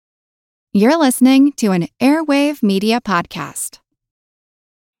You're listening to an Airwave Media Podcast.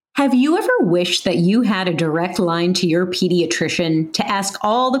 Have you ever wished that you had a direct line to your pediatrician to ask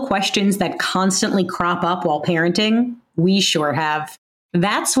all the questions that constantly crop up while parenting? We sure have.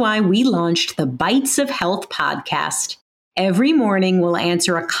 That's why we launched the Bites of Health podcast. Every morning, we'll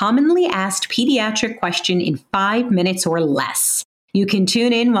answer a commonly asked pediatric question in 5 minutes or less. You can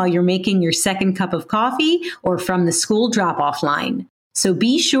tune in while you're making your second cup of coffee or from the school drop-off line. So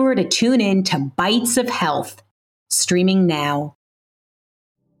be sure to tune in to Bites of Health, streaming now.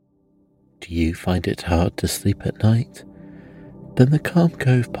 Do you find it hard to sleep at night? Then the Calm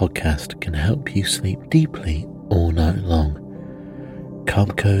Cove podcast can help you sleep deeply all night long.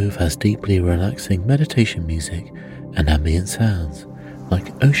 Calm Cove has deeply relaxing meditation music and ambient sounds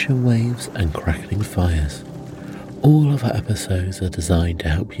like ocean waves and crackling fires. All of our episodes are designed to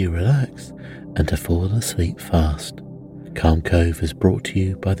help you relax and to fall asleep fast. Calm Cove is brought to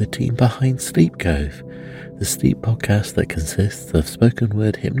you by the team behind Sleep Cove, the sleep podcast that consists of spoken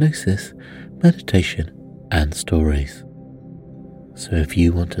word hypnosis, meditation, and stories. So if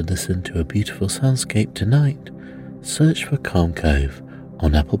you want to listen to a beautiful soundscape tonight, search for Calm Cove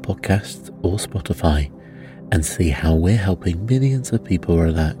on Apple Podcasts or Spotify and see how we're helping millions of people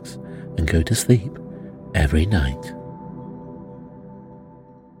relax and go to sleep every night.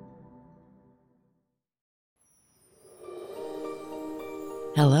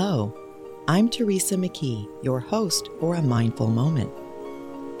 Hello, I'm Teresa McKee, your host for A Mindful Moment.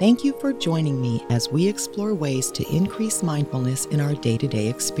 Thank you for joining me as we explore ways to increase mindfulness in our day-to-day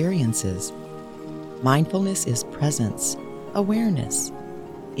experiences. Mindfulness is presence, awareness.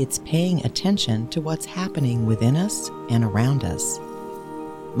 It's paying attention to what's happening within us and around us.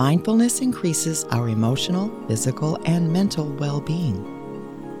 Mindfulness increases our emotional, physical, and mental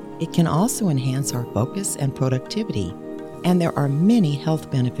well-being. It can also enhance our focus and productivity. And there are many health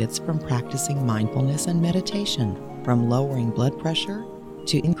benefits from practicing mindfulness and meditation, from lowering blood pressure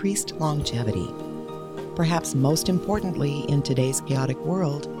to increased longevity. Perhaps most importantly in today's chaotic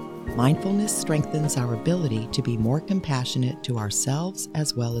world, mindfulness strengthens our ability to be more compassionate to ourselves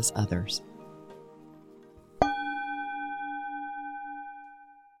as well as others.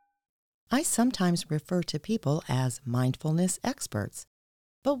 I sometimes refer to people as mindfulness experts.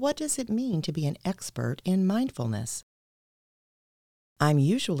 But what does it mean to be an expert in mindfulness? I'm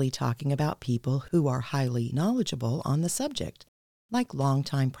usually talking about people who are highly knowledgeable on the subject, like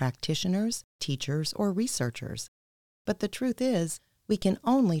longtime practitioners, teachers, or researchers. But the truth is, we can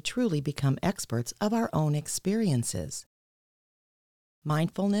only truly become experts of our own experiences.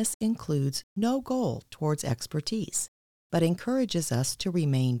 Mindfulness includes no goal towards expertise, but encourages us to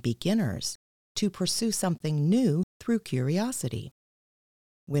remain beginners, to pursue something new through curiosity.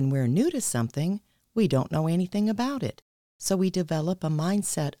 When we're new to something, we don't know anything about it. So we develop a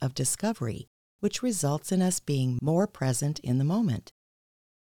mindset of discovery, which results in us being more present in the moment.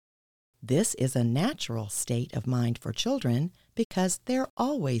 This is a natural state of mind for children because they're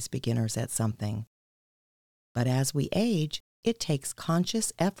always beginners at something. But as we age, it takes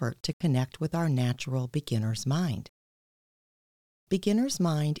conscious effort to connect with our natural beginner's mind. Beginner's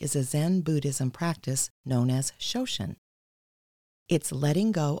mind is a Zen Buddhism practice known as Shoshin. It's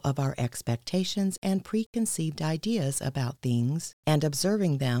letting go of our expectations and preconceived ideas about things and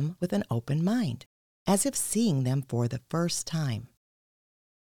observing them with an open mind, as if seeing them for the first time.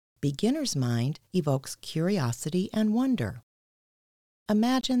 Beginner's mind evokes curiosity and wonder.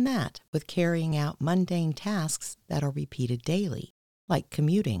 Imagine that with carrying out mundane tasks that are repeated daily, like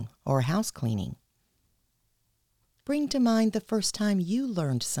commuting or house cleaning. Bring to mind the first time you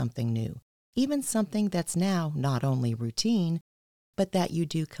learned something new, even something that's now not only routine, but that you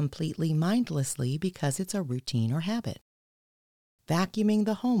do completely mindlessly because it's a routine or habit. Vacuuming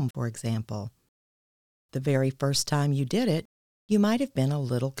the home, for example. The very first time you did it, you might have been a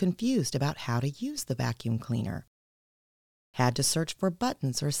little confused about how to use the vacuum cleaner. Had to search for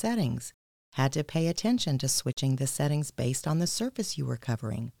buttons or settings. Had to pay attention to switching the settings based on the surface you were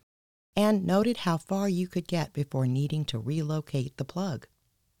covering. And noted how far you could get before needing to relocate the plug.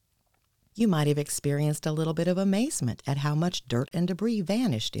 You might have experienced a little bit of amazement at how much dirt and debris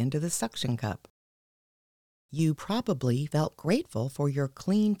vanished into the suction cup. You probably felt grateful for your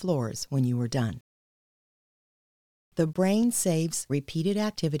clean floors when you were done. The brain saves repeated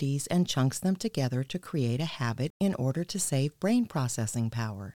activities and chunks them together to create a habit in order to save brain processing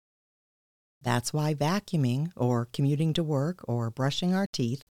power. That's why vacuuming or commuting to work or brushing our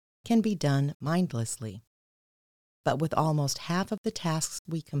teeth can be done mindlessly. But with almost half of the tasks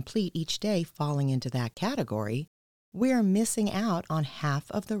we complete each day falling into that category, we're missing out on half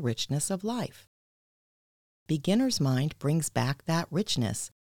of the richness of life. Beginner's mind brings back that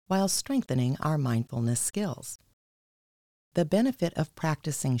richness while strengthening our mindfulness skills. The benefit of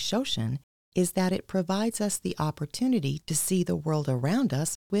practicing Shoshin is that it provides us the opportunity to see the world around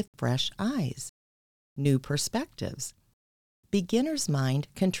us with fresh eyes, new perspectives. Beginner's mind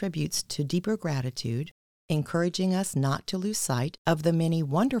contributes to deeper gratitude, encouraging us not to lose sight of the many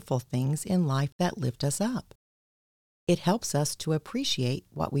wonderful things in life that lift us up. It helps us to appreciate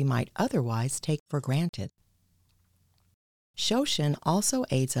what we might otherwise take for granted. Shoshin also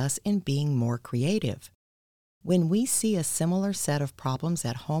aids us in being more creative. When we see a similar set of problems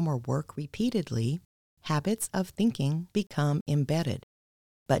at home or work repeatedly, habits of thinking become embedded.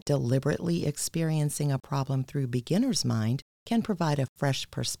 But deliberately experiencing a problem through beginner's mind can provide a fresh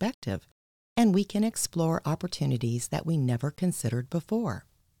perspective, and we can explore opportunities that we never considered before.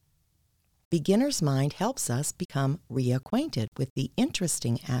 Beginner's mind helps us become reacquainted with the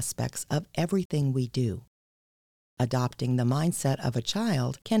interesting aspects of everything we do. Adopting the mindset of a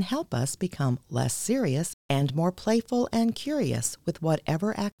child can help us become less serious and more playful and curious with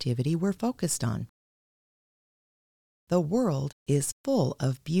whatever activity we're focused on. The world is full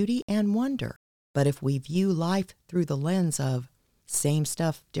of beauty and wonder, but if we view life through the lens of same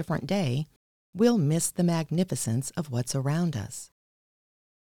stuff, different day, we'll miss the magnificence of what's around us.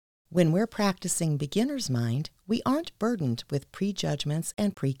 When we're practicing beginner's mind, we aren't burdened with prejudgments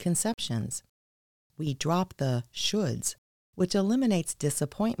and preconceptions. We drop the shoulds, which eliminates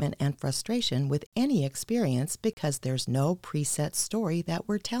disappointment and frustration with any experience because there's no preset story that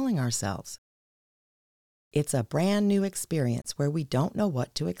we're telling ourselves. It's a brand new experience where we don't know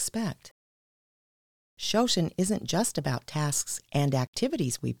what to expect. Shoshin isn't just about tasks and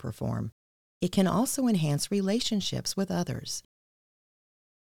activities we perform. It can also enhance relationships with others.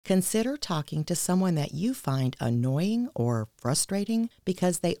 Consider talking to someone that you find annoying or frustrating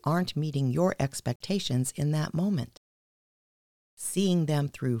because they aren't meeting your expectations in that moment. Seeing them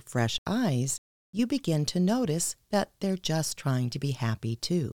through fresh eyes, you begin to notice that they're just trying to be happy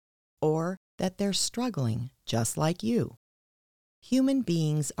too, or that they're struggling just like you. Human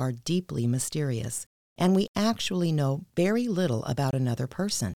beings are deeply mysterious, and we actually know very little about another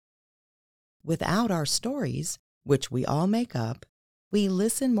person. Without our stories, which we all make up, we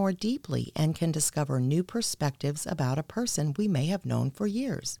listen more deeply and can discover new perspectives about a person we may have known for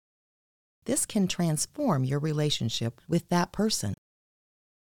years. This can transform your relationship with that person.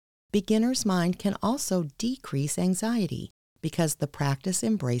 Beginner's mind can also decrease anxiety because the practice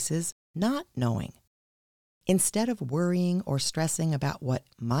embraces not knowing. Instead of worrying or stressing about what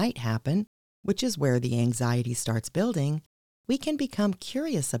might happen, which is where the anxiety starts building, we can become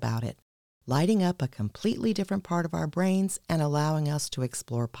curious about it, lighting up a completely different part of our brains and allowing us to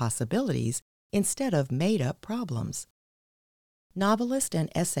explore possibilities instead of made-up problems. Novelist and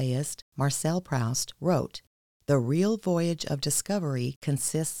essayist Marcel Proust wrote, "The real voyage of discovery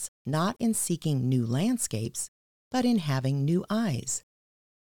consists not in seeking new landscapes, but in having new eyes."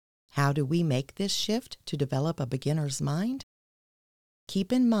 How do we make this shift to develop a beginner's mind?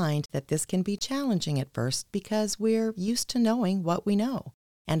 Keep in mind that this can be challenging at first because we're used to knowing what we know,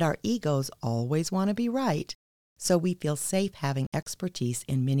 and our egos always want to be right, so we feel safe having expertise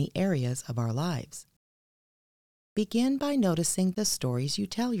in many areas of our lives. Begin by noticing the stories you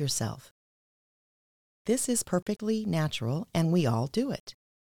tell yourself. This is perfectly natural, and we all do it.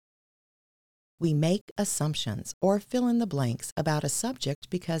 We make assumptions or fill in the blanks about a subject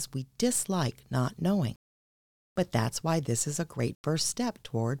because we dislike not knowing. But that's why this is a great first step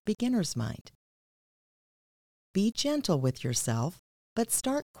toward beginner's mind. Be gentle with yourself, but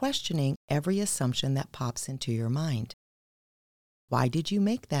start questioning every assumption that pops into your mind. Why did you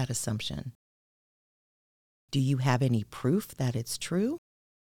make that assumption? Do you have any proof that it's true?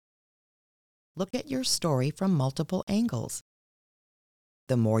 Look at your story from multiple angles.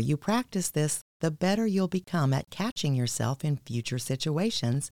 The more you practice this, the better you'll become at catching yourself in future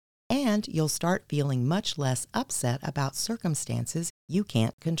situations, and you'll start feeling much less upset about circumstances you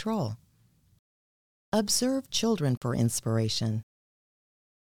can't control. Observe children for inspiration.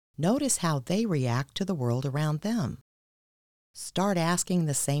 Notice how they react to the world around them. Start asking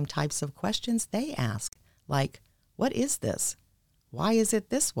the same types of questions they ask, like, "What is this? Why is it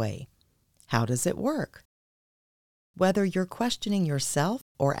this way? How does it work?" Whether you're questioning yourself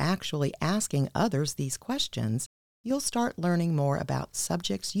or actually asking others these questions, you'll start learning more about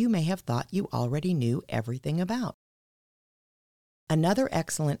subjects you may have thought you already knew everything about. Another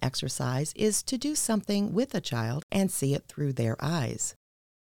excellent exercise is to do something with a child and see it through their eyes.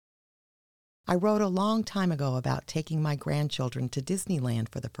 I wrote a long time ago about taking my grandchildren to Disneyland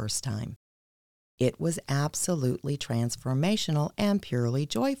for the first time. It was absolutely transformational and purely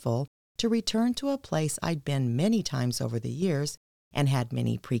joyful to return to a place I'd been many times over the years and had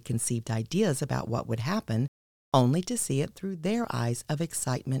many preconceived ideas about what would happen, only to see it through their eyes of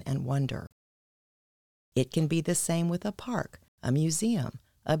excitement and wonder. It can be the same with a park, a museum,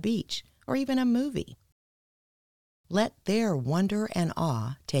 a beach, or even a movie. Let their wonder and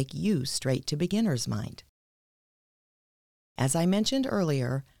awe take you straight to beginner's mind. As I mentioned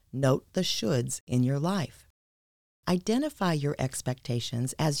earlier, note the shoulds in your life. Identify your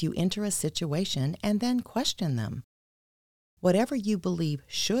expectations as you enter a situation and then question them. Whatever you believe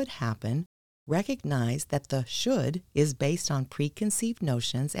should happen, recognize that the should is based on preconceived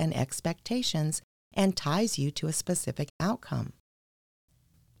notions and expectations and ties you to a specific outcome.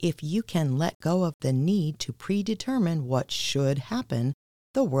 If you can let go of the need to predetermine what should happen,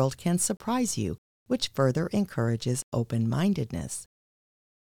 the world can surprise you, which further encourages open-mindedness.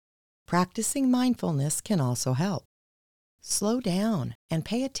 Practicing mindfulness can also help. Slow down and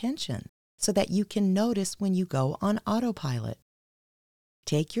pay attention so that you can notice when you go on autopilot.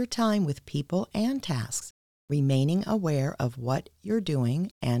 Take your time with people and tasks, remaining aware of what you're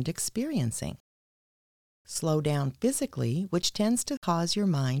doing and experiencing. Slow down physically, which tends to cause your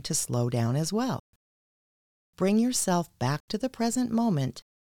mind to slow down as well. Bring yourself back to the present moment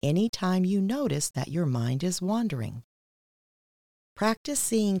anytime you notice that your mind is wandering. Practice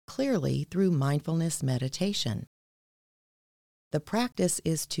seeing clearly through mindfulness meditation. The practice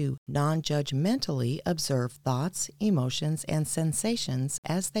is to non-judgmentally observe thoughts, emotions, and sensations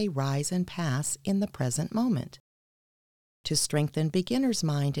as they rise and pass in the present moment. To strengthen beginner's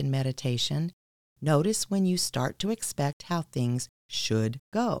mind in meditation, notice when you start to expect how things should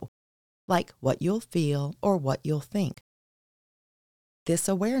go, like what you'll feel or what you'll think. This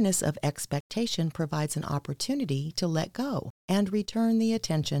awareness of expectation provides an opportunity to let go and return the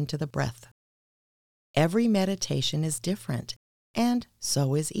attention to the breath. Every meditation is different, and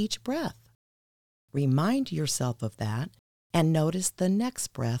so is each breath. Remind yourself of that and notice the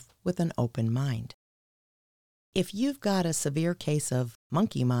next breath with an open mind. If you've got a severe case of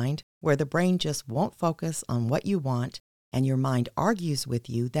monkey mind, where the brain just won't focus on what you want and your mind argues with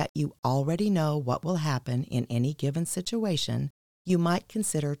you that you already know what will happen in any given situation, you might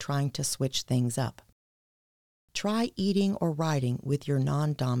consider trying to switch things up. Try eating or writing with your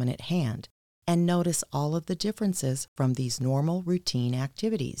non-dominant hand and notice all of the differences from these normal routine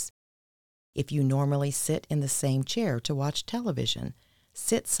activities. If you normally sit in the same chair to watch television,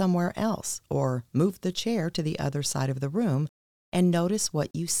 sit somewhere else or move the chair to the other side of the room and notice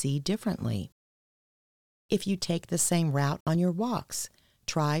what you see differently. If you take the same route on your walks,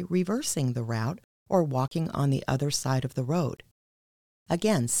 try reversing the route or walking on the other side of the road.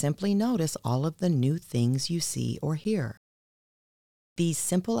 Again, simply notice all of the new things you see or hear. These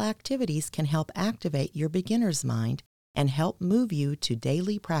simple activities can help activate your beginner's mind and help move you to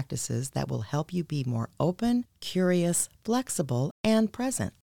daily practices that will help you be more open, curious, flexible, and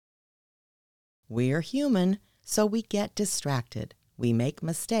present. We're human, so we get distracted. We make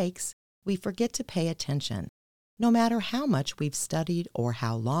mistakes. We forget to pay attention, no matter how much we've studied or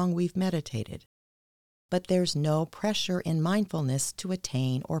how long we've meditated. But there's no pressure in mindfulness to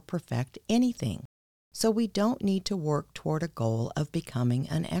attain or perfect anything, so we don't need to work toward a goal of becoming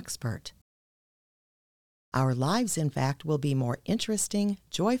an expert. Our lives, in fact, will be more interesting,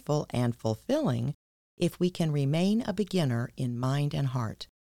 joyful, and fulfilling if we can remain a beginner in mind and heart.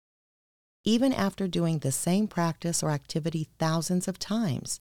 Even after doing the same practice or activity thousands of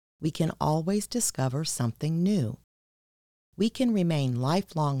times, we can always discover something new. We can remain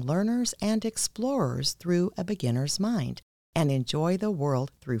lifelong learners and explorers through a beginner's mind and enjoy the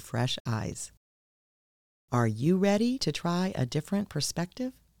world through fresh eyes. Are you ready to try a different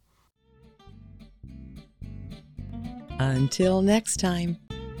perspective? Until next time,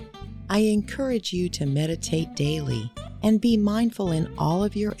 I encourage you to meditate daily and be mindful in all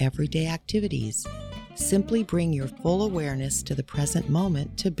of your everyday activities. Simply bring your full awareness to the present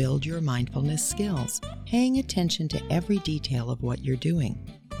moment to build your mindfulness skills, paying attention to every detail of what you're doing,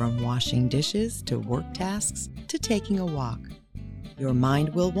 from washing dishes to work tasks to taking a walk. Your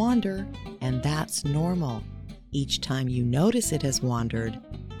mind will wander, and that's normal. Each time you notice it has wandered,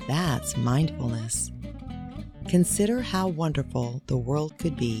 that's mindfulness. Consider how wonderful the world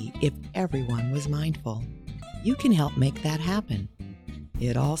could be if everyone was mindful. You can help make that happen.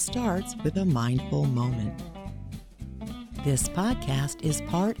 It all starts with a mindful moment. This podcast is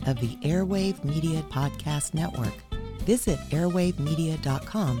part of the Airwave Media Podcast Network. Visit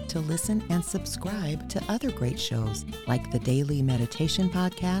airwavemedia.com to listen and subscribe to other great shows like the Daily Meditation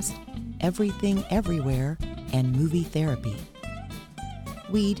Podcast, Everything Everywhere, and Movie Therapy.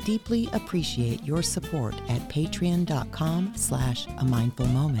 We'd deeply appreciate your support at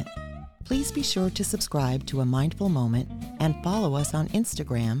patreon.com/amindfulmoment. Please be sure to subscribe to A Mindful Moment and follow us on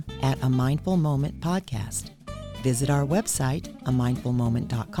Instagram at A Mindful Moment Podcast. Visit our website,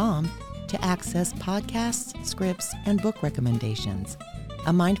 amindfulmoment.com, to access podcasts, scripts, and book recommendations.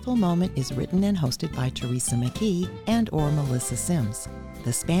 A Mindful Moment is written and hosted by Teresa McKee and/or Melissa Sims.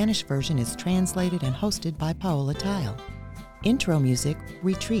 The Spanish version is translated and hosted by Paola Tile. Intro music,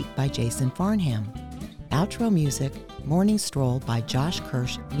 Retreat by Jason Farnham. Outro music, Morning Stroll by Josh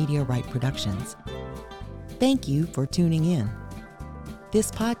Kirsch, Media Right Productions. Thank you for tuning in. This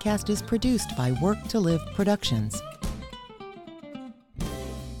podcast is produced by Work to Live Productions.